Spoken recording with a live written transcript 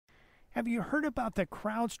Have you heard about the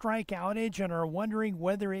CrowdStrike outage and are wondering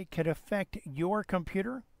whether it could affect your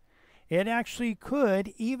computer? It actually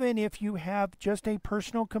could, even if you have just a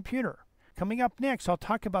personal computer. Coming up next, I'll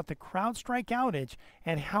talk about the CrowdStrike outage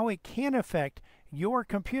and how it can affect your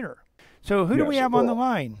computer. So who do we Yes, have on the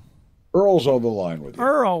line? Earl's on the line with you.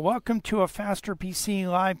 Earl, welcome to a Faster PC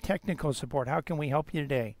Live Technical Support. How can we help you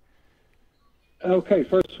today? Okay,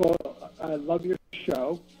 first of all, I love your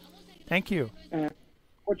show. Thank you. And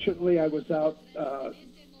fortunately, I was out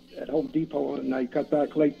at Home Depot and I got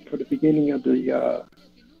back late for the beginning of the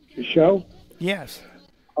show. Yes.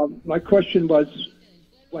 My question was,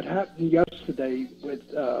 what happened yesterday with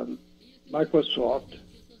Microsoft,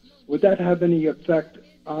 would that have any effect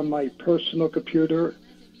on my personal computer?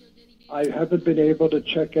 I haven't been able to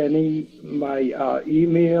check my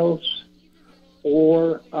emails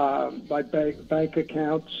or my bank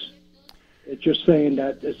accounts. It's just saying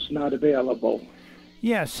that it's not available.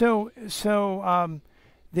 Yeah.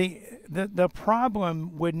 The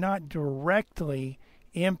problem would not directly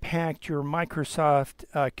impact your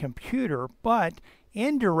Microsoft computer, but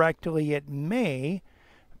indirectly it may,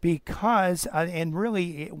 because and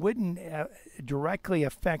really it wouldn't directly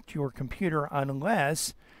affect your computer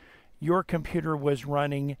unless your computer was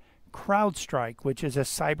running CrowdStrike, which is a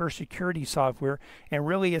cybersecurity software, and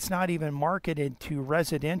really it's not even marketed to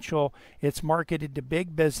residential, it's marketed to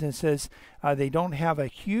big businesses. They don't have a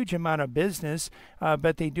huge amount of business,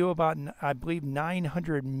 but they do about, I believe,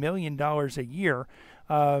 $900 million a year.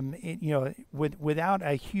 Without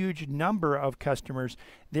a huge number of customers,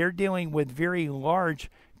 they're dealing with very large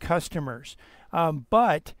customers.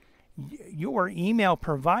 But your email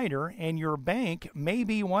provider and your bank may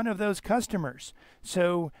be one of those customers.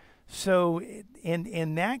 So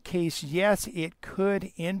in that case, yes, it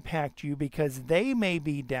could impact you because they may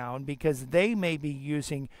be down, because they may be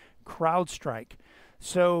using CrowdStrike.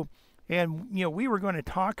 So, and we were going to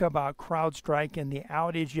talk about CrowdStrike and the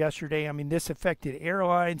outage yesterday. I mean, this affected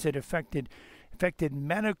airlines, it affected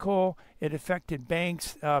medical, it affected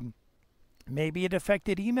banks, maybe it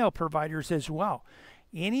affected email providers as well.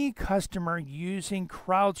 Any customer using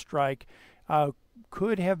CrowdStrike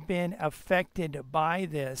could have been affected by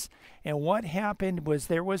this. And what happened was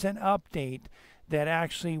there was an update that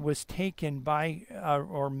actually was taken by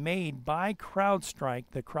or made by CrowdStrike,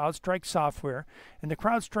 the CrowdStrike software. And the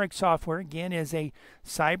CrowdStrike software, again, is a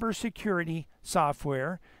cybersecurity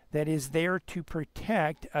software that is there to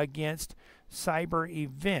protect against cyber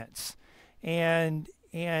events. And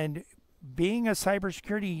being a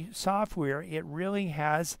cybersecurity software, it really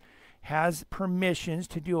has permissions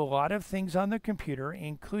to do a lot of things on the computer,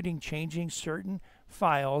 including changing certain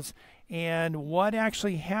files. And what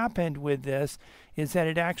actually happened with this is that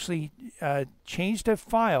it actually changed a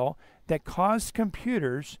file that caused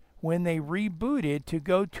computers, when they rebooted, to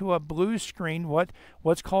go to a blue screen,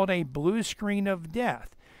 what's called a blue screen of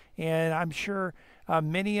death. And I'm sure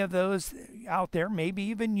many of those out there, maybe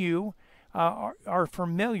even you, are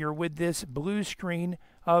familiar with this blue screen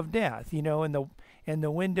of death. In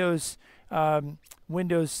the Windows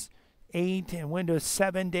 8 and Windows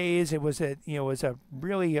 7 days, it was a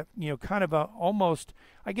really kind of a almost,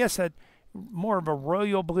 I guess, a more of a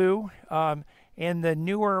royal blue. And the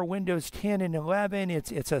newer Windows 10 and 11,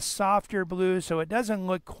 it's a softer blue, so it doesn't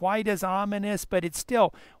look quite as ominous, but it's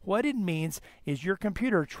still, what it means is your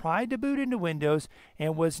computer tried to boot into Windows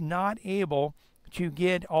and was not able to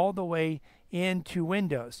get all the way into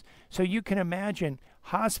Windows. So you can imagine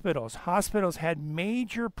hospitals had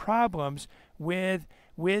major problems with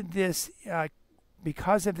this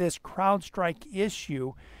because of this CrowdStrike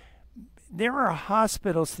issue. There are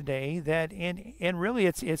hospitals today that, and really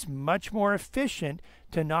it's much more efficient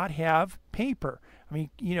to not have paper. I mean,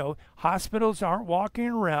 hospitals aren't walking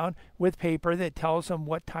around with paper that tells them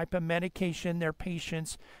what type of medication their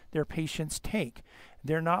patients take.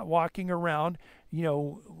 They're not walking around,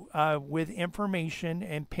 with information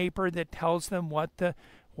and paper that tells them what the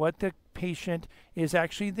patient is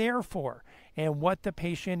actually there for, and what the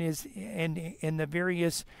patient is, and the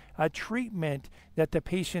various treatment that the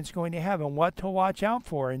patient's going to have, and what to watch out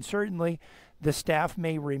for. And certainly the staff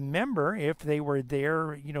may remember, if they were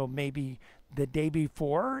there, maybe the day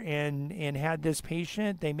before and had this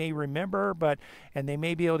patient, they may remember, and they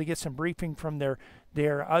may be able to get some briefing from their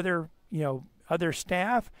other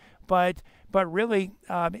staff, but really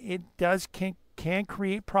it can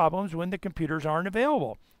create problems when the computers aren't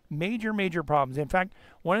available. Major problems. In fact,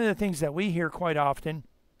 one of the things that we hear quite often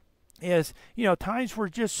is, times were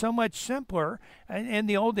just so much simpler in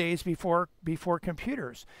the old days before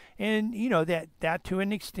computers. And that to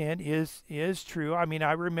an extent is true. I mean,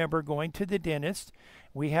 I remember going to the dentist.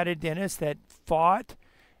 We had a dentist that fought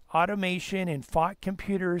automation and fought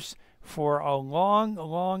computers for a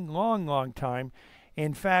long time.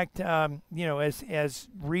 In fact, as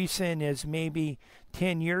recent as maybe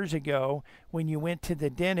 10 years ago, when you went to the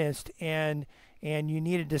dentist and you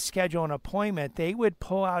needed to schedule an appointment, they would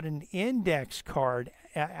pull out an index card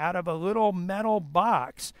out of a little metal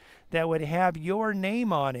box that would have your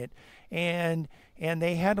name on it, and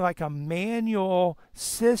they had like a manual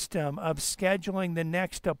system of scheduling the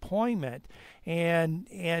next appointment, and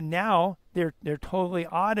now they're totally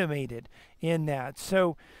automated in that.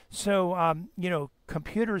 So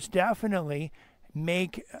computers definitely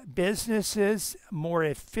make businesses more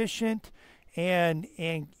efficient, and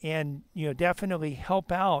definitely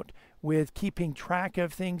help out with keeping track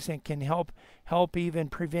of things, and can help even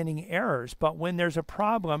preventing errors. But when there's a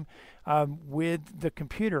problem with the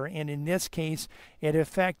computer, and in this case it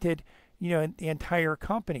affected entire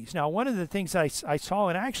companies. Now, one of the things I saw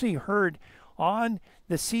and actually heard on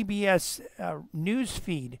the CBS news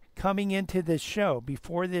feed coming into this show,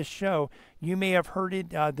 before this show, you may have heard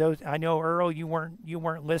it. I know, Earl, you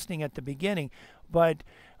weren't listening at the beginning, but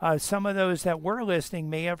some of those that were listening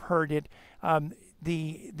may have heard it.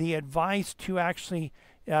 The advice to actually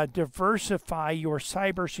diversify your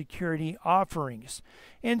cybersecurity offerings,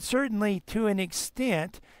 and certainly to an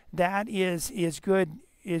extent that is good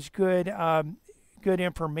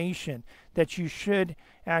information that you should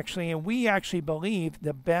actually, and we actually believe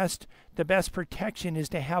the best protection is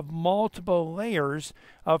to have multiple layers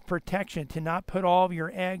of protection, to not put all of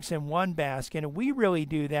your eggs in one basket. And we really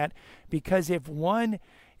do that because if one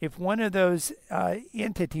of those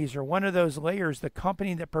entities, or one of those layers, the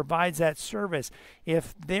company that provides that service,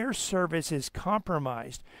 if their service is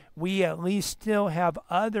compromised, we at least still have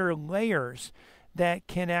other layers that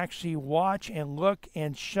can actually watch and look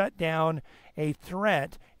and shut down a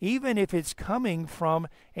threat, even if it's coming from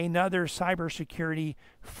another cybersecurity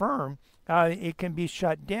firm. It can be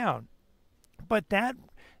shut down. But that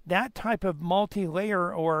type of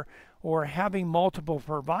multi-layer or having multiple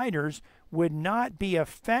providers would not be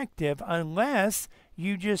effective unless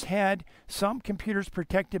you just had some computers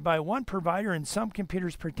protected by one provider and some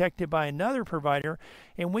computers protected by another provider.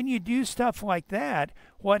 And when you do stuff like that,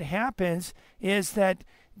 what happens is that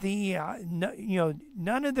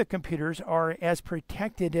none of the computers are as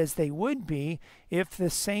protected as they would be if the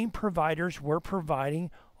same providers were providing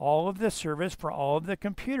all of the service for all of the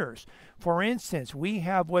computers. For instance, we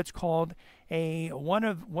have what's called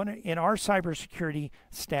one in our cybersecurity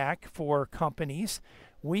stack for companies.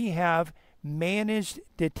 We have managed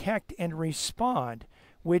detect and respond,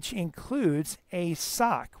 which includes a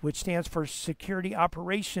SOC, which stands for Security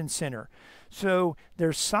Operations Center. So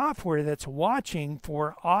there's software that's watching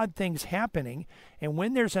for odd things happening, and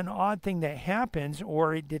when there's an odd thing that happens,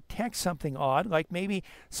 or it detects something odd, like maybe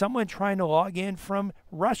someone trying to log in from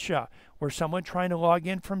Russia, or someone trying to log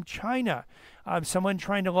in from China, someone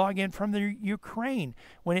trying to log in from the Ukraine,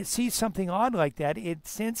 when it sees something odd like that, it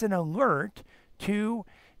sends an alert to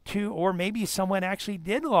or maybe someone actually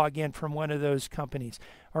did log in from one of those companies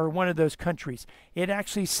or one of those countries. It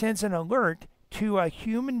actually sends an alert to a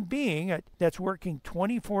human being that's working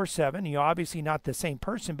 24/7. Obviously not the same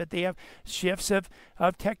person, but they have shifts of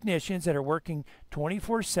technicians that are working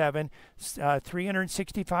 24/7,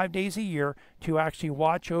 365 days a year to actually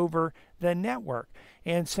watch over the network.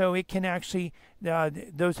 And so it can actually,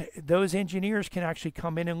 those engineers can actually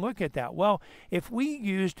come in and look at that. Well, if we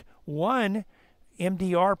used one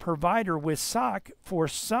MDR provider with SOC for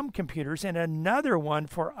some computers and another one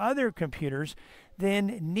for other computers,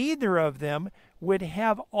 then neither of them would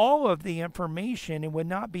have all of the information and would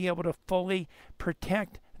not be able to fully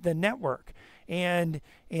protect the network. And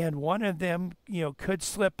one of them, could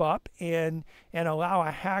slip up and allow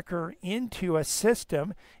a hacker into a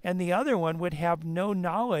system, and the other one would have no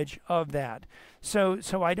knowledge of that. So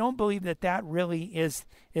I don't believe that really is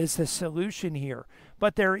the solution here.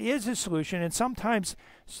 But there is a solution, and sometimes,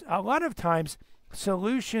 a lot of times,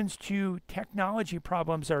 solutions to technology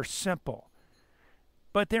problems are simple.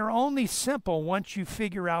 But they're only simple once you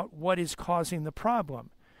figure out what is causing the problem.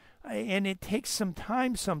 And it takes some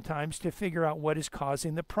time sometimes to figure out what is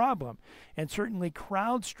causing the problem. And certainly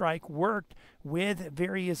CrowdStrike worked with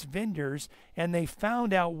various vendors, and they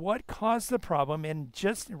found out what caused the problem. And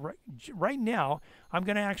just right now, I'm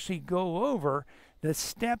going to actually go over the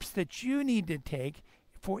steps that you need to take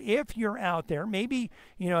for if you're out there, maybe,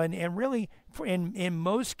 and really, in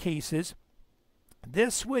most cases,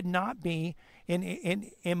 this would not be,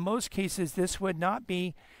 in most cases, this would not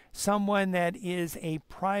be someone that is a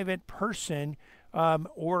private person,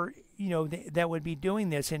 or that would be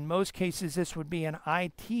doing this. In most cases, this would be an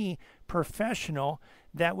IT professional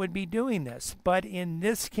that would be doing this. But in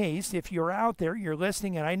this case, if you're out there, you're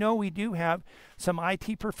listening, and I know we do have some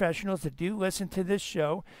IT professionals that do listen to this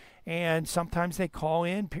show, and sometimes they call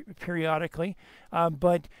in periodically,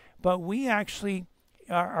 but we actually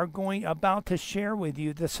are about to share with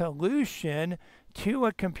you the solution to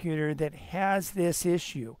a computer that has this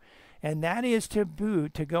issue. And that is to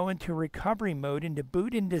go into recovery mode and to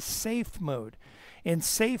boot into safe mode. In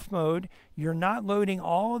safe mode, you're not loading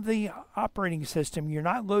all of the operating system. You're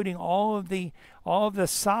not loading all of the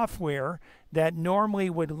software that normally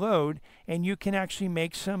would load, and you can actually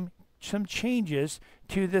make some changes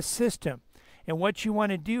to the system. And what you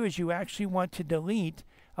want to do is you actually want to delete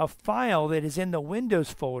a file that is in the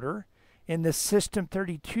Windows folder, in the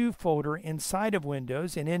System32 folder inside of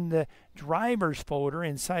Windows, and in the drivers folder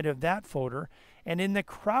inside of that folder, and in the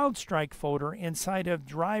CrowdStrike folder inside of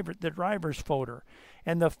the drivers folder.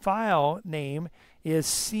 And the file name is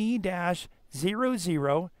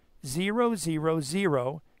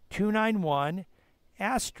C-00000291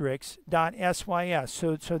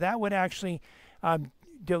 *.sys. So that would actually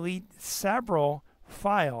delete several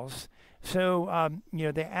files. So,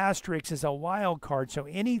 the asterisk is a wild card. So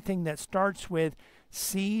anything that starts with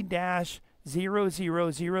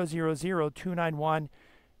C-00000291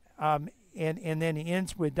 and then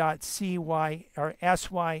ends with .cy or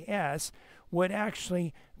sys would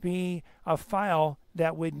actually be a file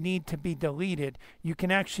that would need to be deleted. You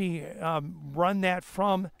can actually run that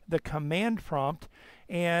from the command prompt,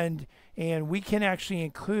 and we can actually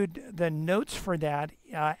include the notes for that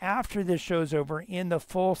after this show's over in the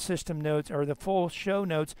full system notes or the full show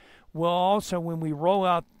notes. We'll also, when we roll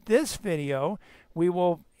out this video, we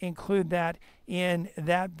will include that in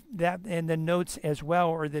in the notes as well,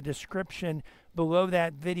 or the description below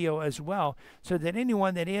that video as well, so that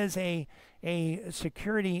anyone that is a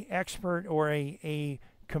security expert or a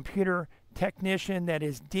computer technician that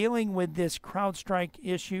is dealing with this CrowdStrike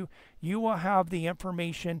issue, you will have the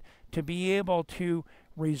information to be able to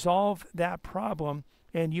resolve that problem,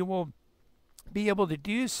 and you will be able to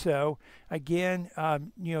do so again,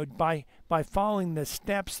 by following the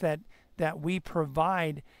steps that we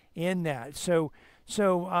provide in that.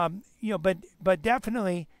 But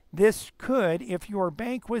definitely this could, if your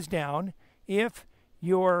bank was down, if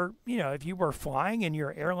you were flying and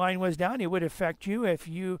your airline was down, it would affect you. If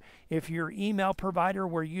your email provider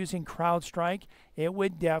were using CrowdStrike, it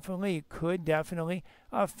could definitely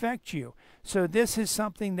affect you. So this is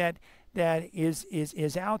something that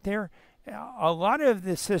is out there. A lot of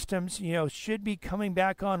the systems, should be coming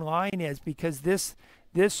back online because this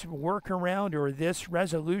workaround or this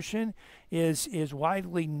resolution is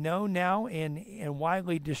widely known now and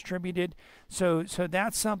widely distributed. So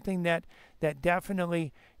that's something that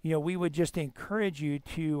definitely, we would just encourage you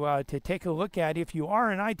to take a look at if you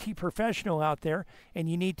are an IT professional out there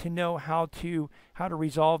and you need to know how to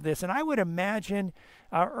resolve this. And I would imagine,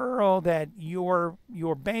 Earl, that your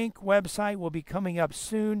bank website will be coming up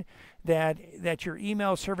soon, that your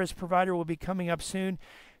email service provider will be coming up soon.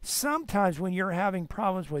 Sometimes when you're having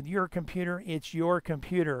problems with your computer, it's your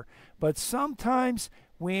computer. But sometimes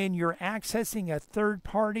when you're accessing a third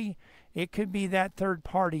party, it could be that third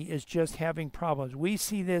party is just having problems. We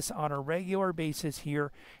see this on a regular basis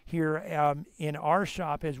here in our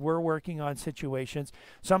shop as we're working on situations.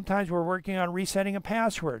 Sometimes we're working on resetting a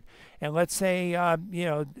password. And let's say,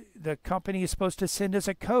 the company is supposed to send us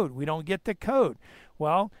a code. We don't get the code.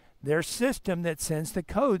 Well, their system that sends the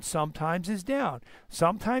code sometimes is down.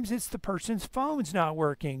 Sometimes it's the person's phone's not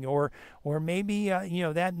working, or maybe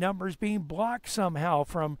that number's being blocked somehow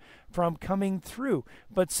from coming through.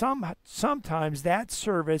 But sometimes that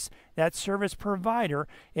service provider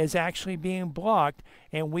is actually being blocked,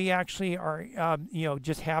 and we actually are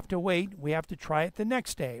just have to wait. We have to try it the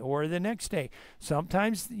next day or the next day.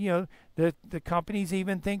 Sometimes the companies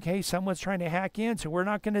even think, hey, someone's trying to hack in, so we're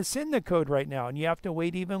not going to send the code right now, and you have to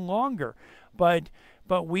wait even longer. But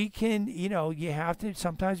we can, you have to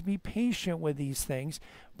sometimes be patient with these things.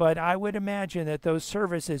 But I would imagine that those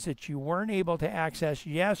services that you weren't able to access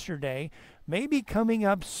yesterday may be coming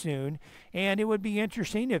up soon. And it would be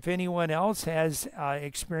interesting if anyone else has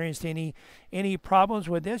experienced any problems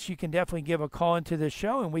with this. You can definitely give a call into the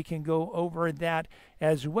show, and we can go over that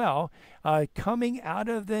as well coming out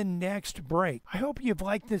of the next break. I hope you've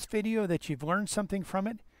liked this video, that you've learned something from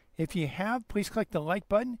it. If you have, please click the like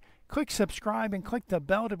button, click subscribe, and click the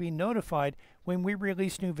bell to be notified when we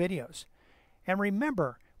release new videos. And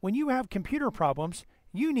remember, when you have computer problems,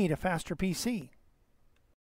 you need a faster PC.